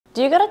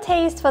Do you got a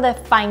taste for the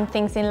fine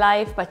things in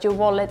life, but your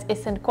wallet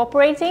isn't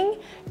cooperating?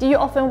 Do you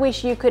often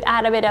wish you could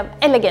add a bit of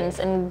elegance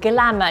and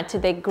glamour to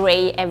the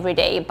grey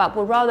everyday, but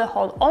would rather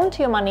hold on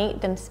to your money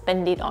than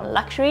spend it on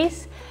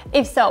luxuries?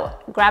 If so,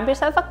 grab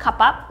yourself a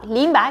cuppa,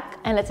 lean back,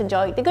 and let's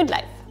enjoy the good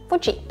life for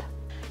cheap.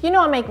 You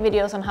know, I make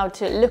videos on how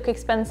to look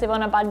expensive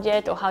on a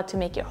budget or how to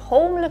make your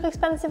home look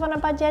expensive on a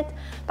budget,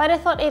 but I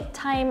thought it's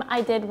time I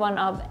did one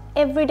of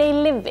everyday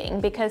living,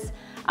 because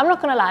I'm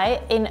not gonna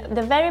lie, in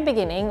the very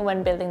beginning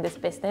when building this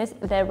business,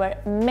 there were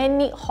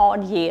many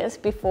hard years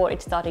before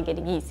it started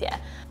getting easier.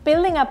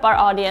 Building up our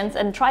audience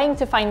and trying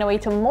to find a way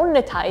to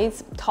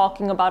monetize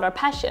talking about our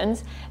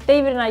passions,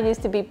 David and I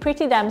used to be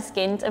pretty damn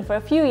skint, and for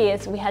a few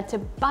years we had to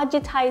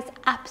budgetize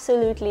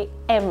absolutely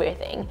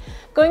everything.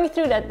 Going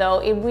through that though,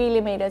 it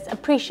really made us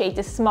appreciate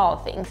the small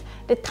things,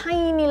 the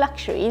tiny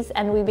luxuries,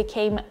 and we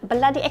became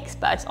bloody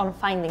experts on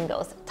finding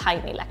those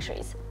tiny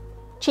luxuries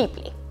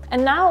cheaply.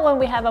 And now when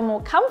we have a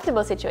more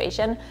comfortable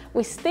situation,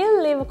 we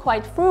still live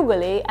quite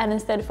frugally and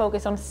instead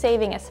focus on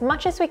saving as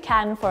much as we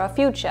can for our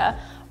future,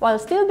 while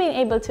still being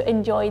able to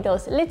enjoy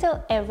those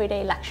little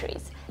everyday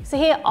luxuries. So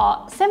here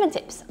are 7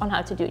 tips on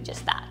how to do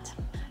just that.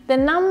 The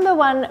number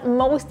one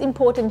most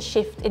important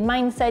shift in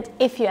mindset,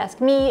 if you ask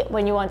me,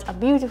 when you want a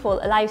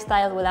beautiful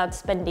lifestyle without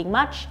spending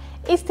much,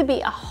 is to be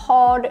a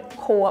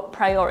hardcore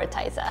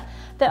prioritizer.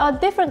 There are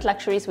different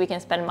luxuries we can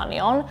spend money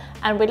on,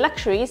 and with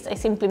luxuries, I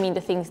simply mean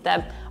the things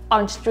that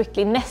aren't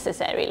strictly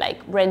necessary,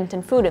 like rent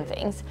and food and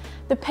things.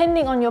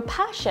 Depending on your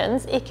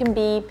passions, it can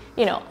be,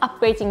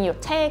 upgrading your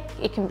tech,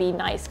 it can be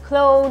nice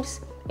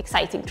clothes,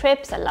 exciting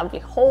trips, a lovely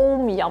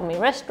home, yummy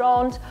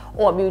restaurant,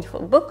 or a beautiful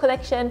book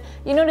collection.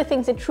 You know, the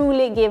things that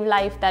truly give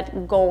life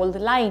that gold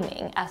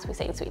lining, as we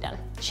say in Sweden.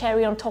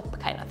 Cherry on top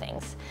kind of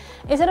things.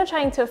 Instead of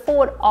trying to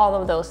afford all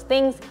of those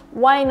things,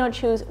 why not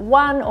choose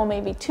 1 or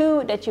maybe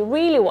 2 that you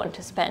really want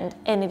to spend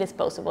any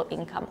disposable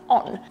income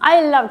on?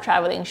 I love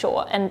traveling,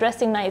 sure, and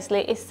dressing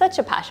nicely is such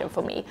a passion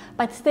for me,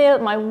 but still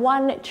my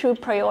one true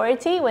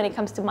priority when it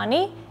comes to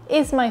money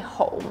is my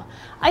home.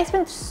 I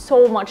spend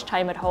so much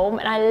time at home,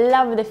 and I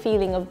love the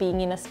feeling of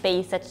being in a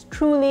space that's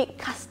truly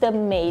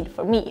custom made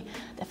for me.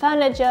 The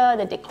furniture,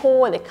 the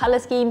decor, the color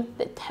scheme,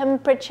 the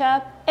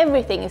temperature,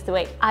 everything is the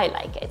way I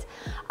like it.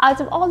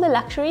 Out of all the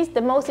luxuries,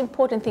 the most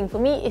important thing for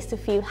me is to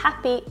feel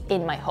happy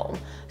in my home.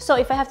 So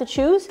if I have to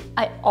choose,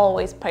 I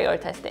always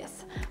prioritize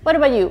this. What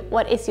about you?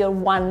 What is your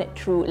one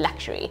true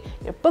luxury?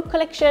 Your book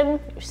collection,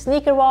 your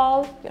sneaker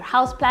wall, your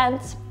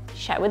houseplants?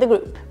 Share with the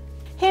group.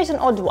 Here's an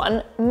odd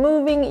one,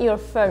 moving your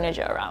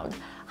furniture around.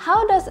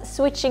 How does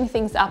switching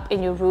things up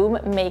in your room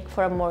make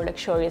for a more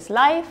luxurious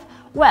life?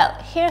 Well,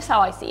 here's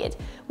how I see it.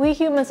 We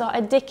humans are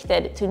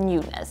addicted to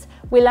newness.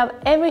 We love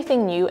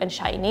everything new and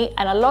shiny,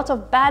 and a lot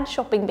of bad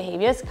shopping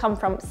behaviors come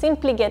from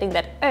simply getting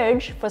that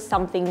urge for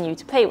something new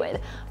to play with.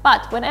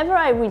 But whenever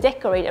I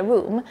redecorate a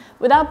room,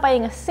 without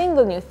buying a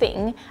single new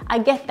thing, I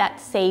get that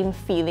same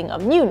feeling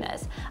of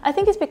newness. I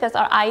think it's because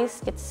our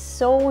eyes get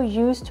so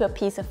used to a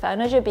piece of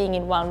furniture being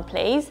in one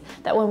place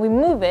that when we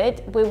move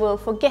it, we will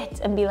forget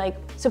and be like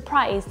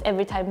surprised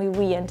every time we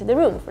re-enter the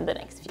room for the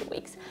next few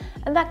weeks.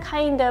 And that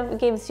kind of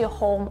gives your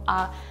home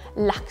a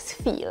luxe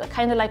feel,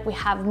 kind of like we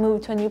have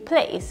moved to a new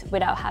place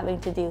without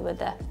having to deal with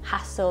the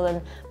hassle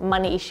and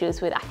money issues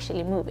with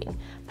actually moving.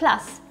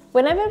 Plus,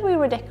 whenever we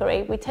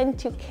redecorate, we tend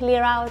to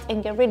clear out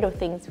and get rid of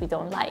things we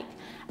don't like.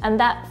 And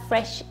that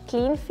fresh,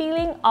 clean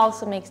feeling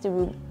also makes the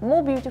room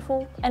more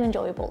beautiful and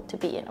enjoyable to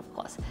be in, of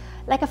course.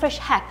 Like a fresh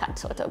haircut,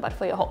 sort of, but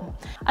for your home.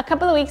 A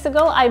couple of weeks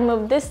ago, I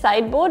moved this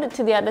sideboard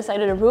to the other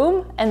side of the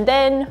room and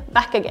then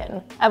back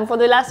again. And for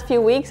the last few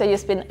weeks, I've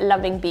just been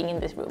loving being in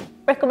this room.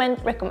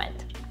 Recommend.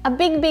 A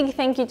big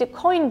thank you to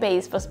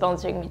Coinbase for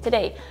sponsoring me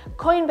today.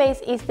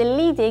 Coinbase is the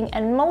leading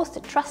and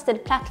most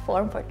trusted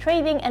platform for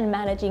trading and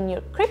managing your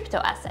crypto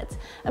assets.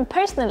 And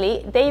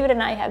personally, David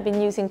and I have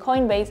been using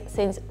Coinbase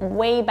since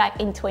way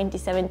back in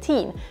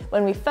 2017,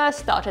 when we first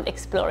started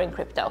exploring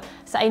crypto.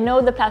 So I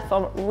know the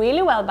platform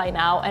really well by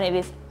now, and it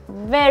is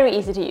very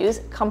easy to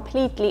use,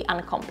 completely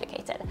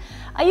uncomplicated.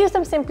 I use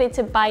them simply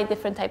to buy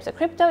different types of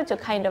crypto to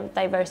kind of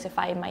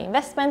diversify my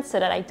investments so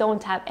that I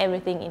don't have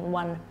everything in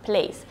one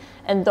place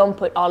and don't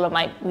put all of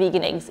my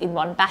vegan eggs in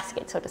one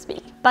basket, so to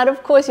speak. But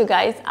of course, you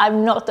guys,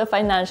 I'm not a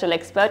financial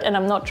expert and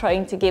I'm not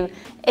trying to give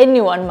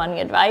anyone money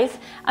advice.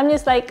 I'm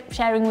just like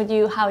sharing with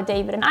you how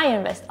David and I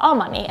invest our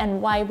money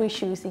and why we're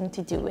choosing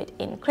to do it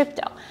in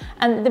crypto.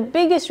 And the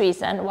biggest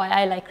reason why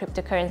I like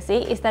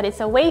cryptocurrency is that it's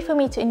a way for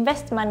me to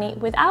invest money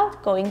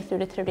without going through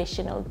the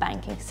traditional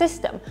banking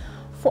system.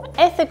 For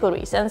ethical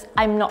reasons,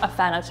 I'm not a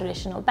fan of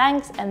traditional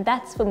banks, and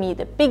that's for me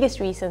the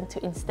biggest reason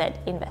to instead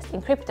invest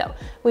in crypto,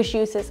 which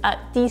uses a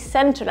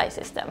decentralized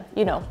system,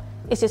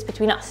 It's just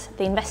between us,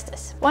 the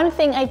investors. One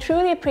thing I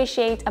truly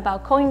appreciate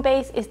about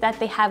Coinbase is that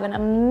they have an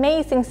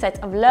amazing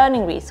set of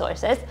learning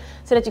resources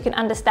so that you can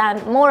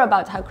understand more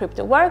about how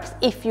crypto works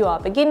if you are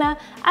a beginner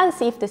and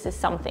see if this is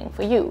something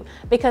for you.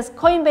 Because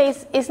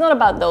Coinbase is not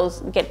about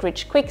those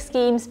get-rich-quick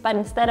schemes, but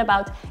instead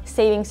about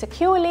saving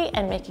securely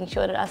and making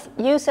sure that us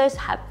users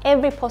have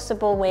every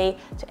possible way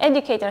to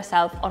educate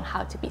ourselves on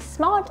how to be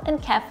smart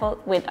and careful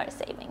with our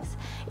savings.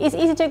 It's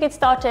easy to get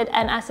started,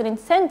 and as an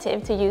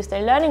incentive to use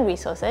their learning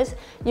resources,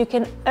 you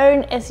can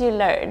earn as you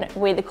learn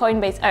with the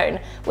Coinbase Earn,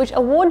 which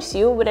awards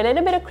you with a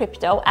little bit of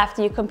crypto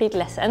after you complete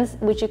lessons,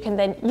 which you can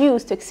then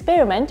use to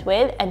experiment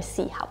with and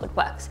see how it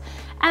works.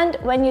 And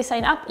when you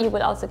sign up, you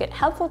will also get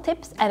helpful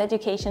tips and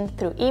education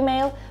through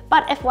email,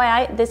 but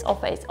FYI, this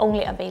offer is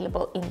only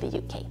available in the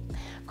UK.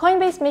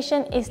 Coinbase's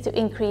mission is to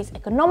increase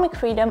economic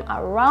freedom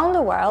around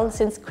the world,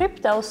 since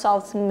crypto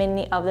solves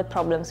many of the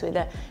problems with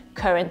the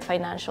current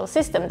financial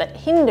system that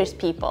hinders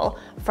people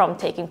from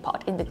taking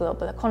part in the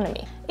global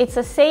economy. It's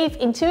a safe,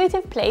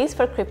 intuitive place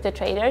for crypto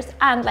traders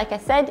and, like I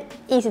said,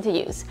 easy to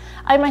use.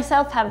 I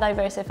myself have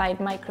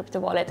diversified my crypto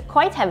wallet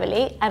quite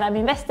heavily, and I'm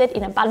invested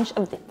in a bunch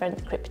of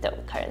different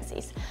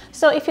cryptocurrencies.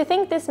 So if you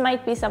think this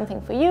might be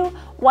something for you,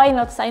 why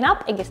not sign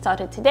up and get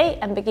started today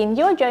and begin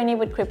your journey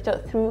with crypto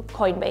through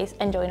Coinbase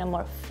and join a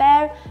more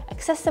fair,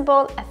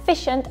 accessible,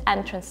 efficient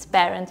and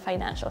transparent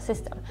financial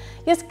system.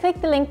 Just click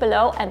the link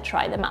below and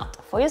try them out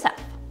for yourself.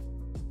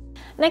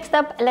 Next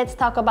up, let's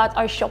talk about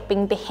our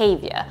shopping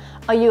behavior.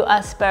 Are you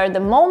a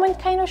spur-of-the-moment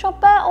kind of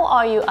shopper, or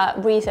are you a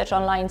research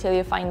online till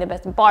you find the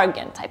best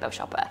bargain type of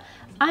shopper?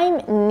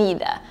 I'm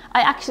neither.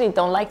 I actually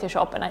don't like to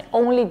shop, and I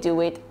only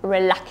do it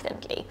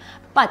reluctantly.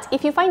 But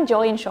if you find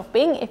joy in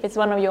shopping, if it's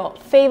one of your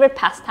favorite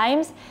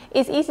pastimes,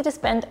 it's easy to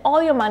spend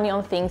all your money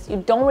on things you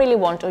don't really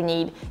want or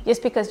need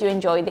just because you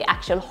enjoy the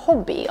actual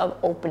hobby of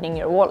opening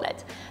your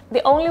wallet.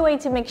 The only way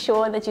to make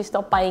sure that you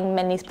stop buying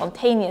many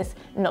spontaneous,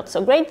 not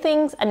so great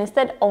things and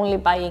instead only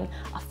buying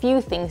a few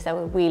things that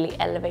will really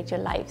elevate your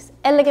life's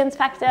elegance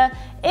factor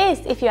is,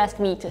 if you ask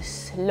me, to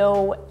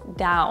slow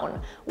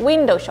down.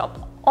 Window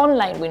shop.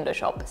 Online window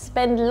shop,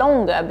 spend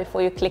longer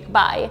before you click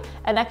buy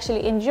and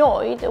actually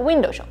enjoy the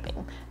window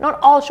shopping. Not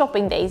all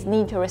shopping days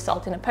need to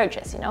result in a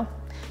purchase, you know.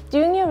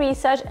 Doing your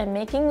research and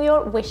making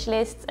your wish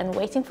lists and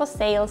waiting for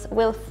sales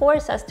will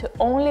force us to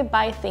only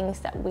buy things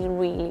that we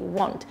really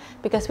want,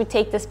 because we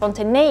take the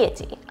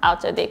spontaneity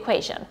out of the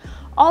equation.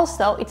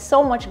 Also, it's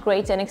so much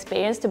greater an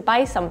experience to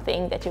buy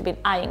something that you've been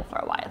eyeing for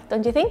a while,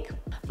 don't you think?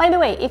 By the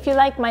way, if you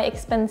like my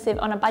expensive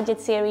on a budget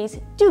series,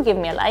 do give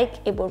me a like,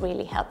 it will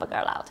really help a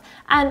girl out.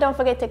 And don't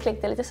forget to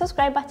click the little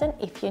subscribe button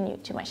if you're new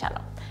to my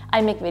channel.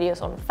 I make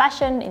videos on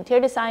fashion,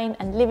 interior design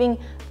and living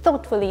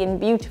thoughtfully and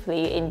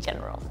beautifully in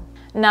general.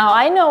 Now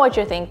I know what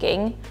you're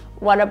thinking,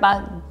 what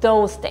about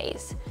those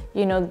days?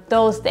 You know,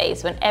 those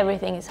days when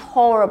everything is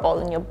horrible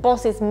and your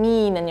boss is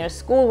mean and your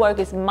schoolwork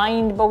is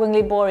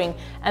mind-bogglingly boring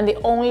and the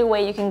only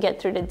way you can get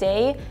through the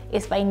day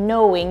is by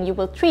knowing you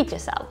will treat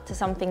yourself to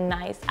something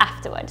nice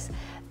afterwards.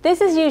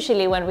 This is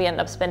usually when we end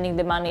up spending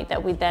the money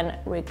that we then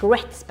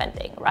regret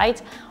spending,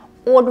 right?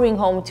 Ordering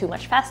home too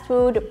much fast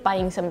food,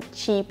 buying some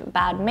cheap,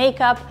 bad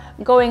makeup,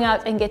 going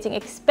out and getting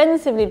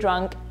expensively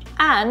drunk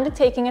and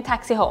taking a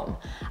taxi home.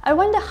 I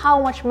wonder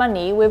how much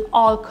money we've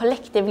all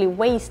collectively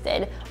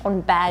wasted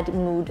on bad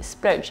mood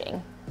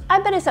splurging.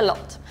 I bet it's a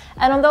lot.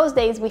 And on those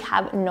days we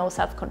have no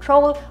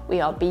self-control,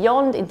 we are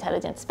beyond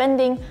intelligent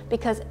spending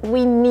because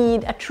we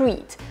need a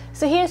treat.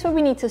 So here's where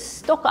we need to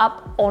stock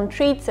up on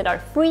treats that are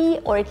free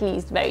or at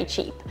least very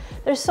cheap.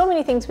 There's so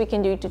many things we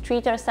can do to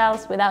treat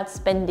ourselves without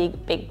spending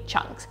big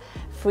chunks.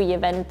 Free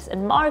events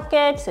and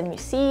markets and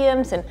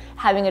museums, and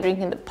having a drink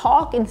in the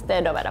park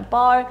instead of at a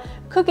bar,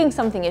 cooking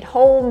something at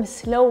home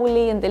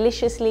slowly and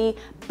deliciously,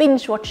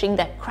 binge watching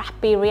that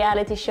crappy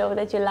reality show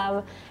that you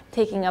love,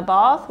 taking a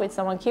bath with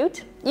someone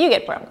cute. You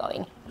get where I'm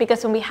going.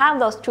 Because when we have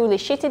those truly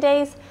shitty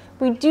days,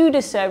 we do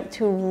deserve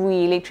to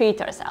really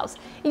treat ourselves.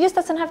 It just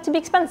doesn't have to be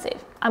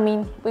expensive. I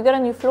mean, we got a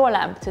new floor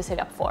lamp to save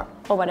up for,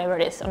 or whatever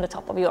it is on the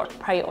top of your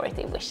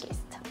priority wish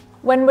list.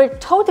 When we're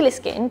totally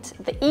skint,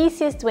 the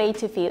easiest way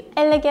to feel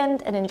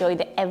elegant and enjoy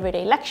the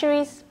everyday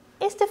luxuries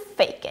is to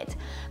fake it.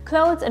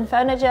 Clothes and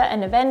furniture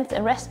and events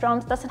and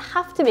restaurants doesn't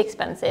have to be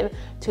expensive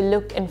to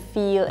look and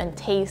feel and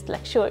taste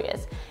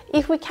luxurious.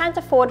 If we can't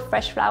afford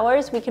fresh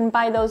flowers, we can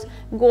buy those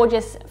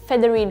gorgeous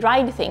feathery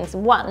dried things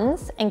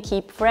once and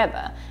keep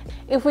forever.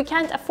 If we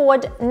can't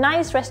afford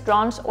nice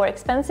restaurants or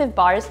expensive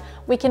bars,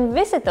 we can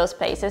visit those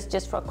places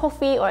just for a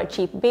coffee or a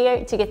cheap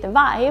beer to get the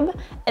vibe,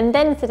 and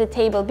then set a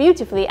table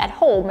beautifully at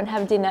home and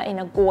have dinner in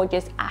a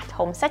gorgeous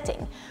at-home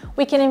setting.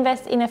 We can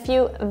invest in a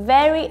few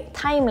very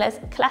timeless,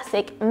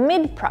 classic,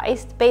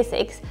 mid-priced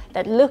basics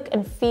that look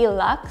and feel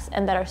luxe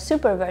and that are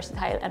super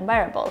versatile and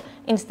wearable,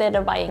 instead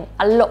of buying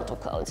a lot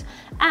of clothes.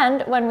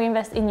 And when we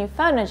invest in new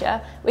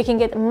furniture, we can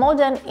get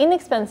modern,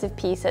 inexpensive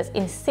pieces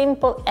in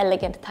simple,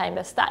 elegant,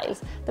 timeless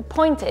styles. The point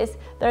point is,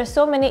 there are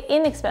so many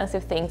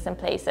inexpensive things and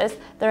places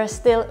that are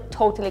still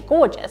totally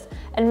gorgeous,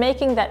 and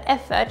making that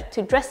effort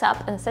to dress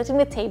up and setting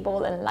the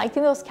table and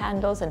lighting those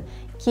candles and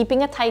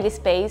keeping a tidy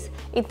space,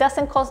 it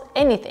doesn't cost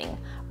anything.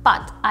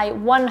 But I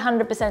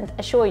 100%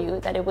 assure you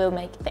that it will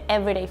make the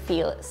everyday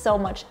feel so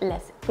much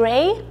less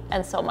grey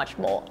and so much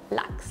more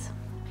luxe.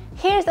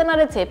 Here's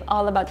another tip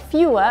all about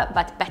fewer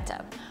but better.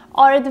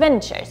 Our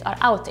adventures, our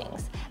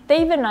outings.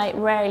 Dave and I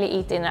rarely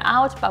eat dinner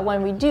out, but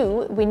when we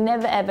do, we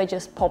never ever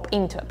just pop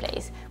into a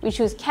place. We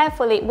choose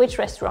carefully which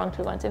restaurant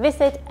we want to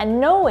visit, and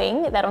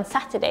knowing that on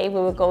Saturday we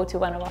will go to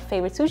one of our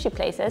favorite sushi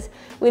places,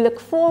 we look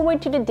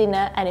forward to the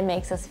dinner and it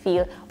makes us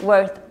feel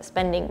worth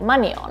spending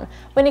money on.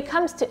 When it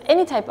comes to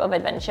any type of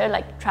adventure,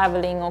 like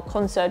traveling or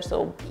concerts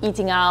or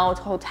eating out,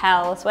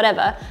 hotels,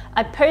 whatever,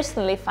 I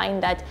personally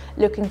find that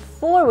looking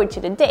forward to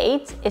the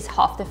date is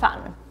half the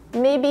fun.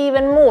 Maybe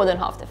even more than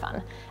half the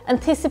fun.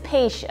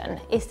 Anticipation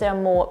is the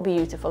more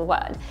beautiful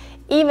word.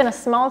 Even a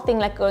small thing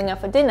like going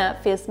out for dinner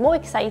feels more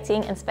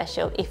exciting and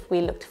special if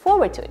we looked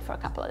forward to it for a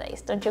couple of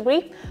days, don't you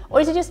agree?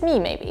 Or is it just me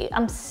maybe?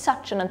 I'm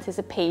such an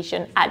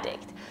anticipation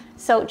addict.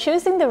 So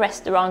choosing the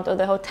restaurant or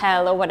the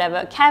hotel or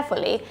whatever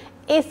carefully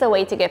is the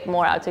way to get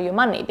more out of your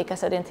money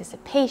because of the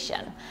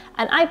anticipation.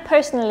 And I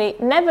personally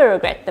never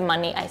regret the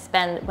money I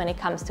spend when it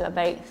comes to a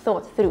very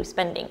thought through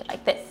spending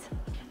like this.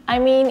 I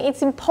mean,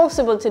 it's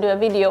impossible to do a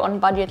video on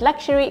budget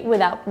luxury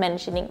without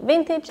mentioning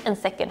vintage and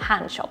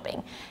second-hand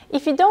shopping.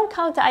 If you don't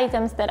count the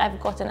items that I've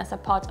gotten as a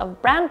part of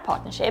brand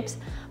partnerships,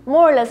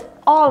 more or less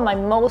all my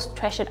most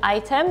treasured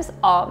items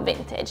are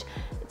vintage.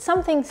 It's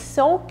something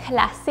so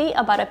classy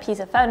about a piece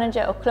of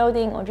furniture or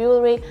clothing or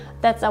jewelry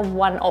that's a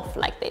one-off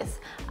like this,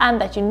 and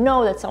that you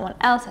know that someone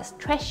else has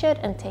treasured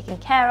and taken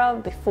care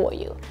of before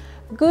you.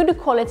 Good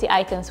quality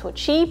items for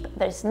cheap,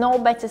 there's no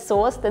better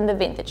source than the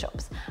vintage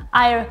shops.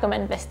 I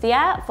recommend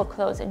Vestiaire for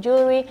clothes and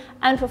jewelry,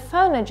 and for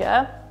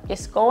furniture,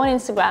 just go on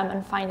Instagram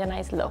and find a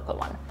nice local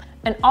one.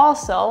 And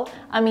also,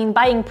 I mean,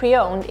 buying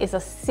pre-owned is a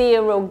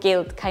zero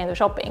guilt kind of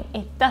shopping.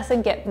 It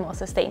doesn't get more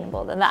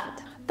sustainable than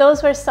that.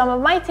 Those were some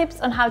of my tips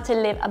on how to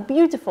live a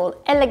beautiful,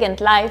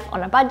 elegant life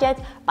on a budget,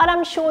 but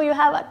I'm sure you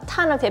have a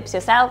ton of tips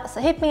yourself,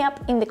 so hit me up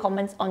in the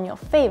comments on your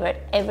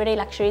favorite everyday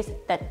luxuries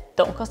that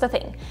don't cost a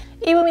thing.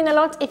 It would mean a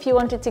lot if you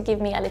wanted to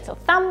give me a little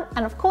thumb,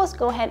 and of course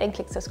go ahead and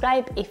click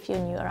subscribe if you're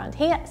new around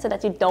here so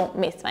that you don't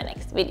miss my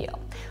next video.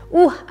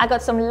 Ooh, I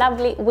got some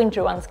lovely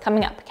winter ones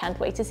coming up, can't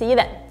wait to see you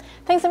then.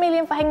 Thanks a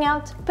million for hanging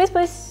out, puss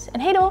puss,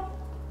 and hej då!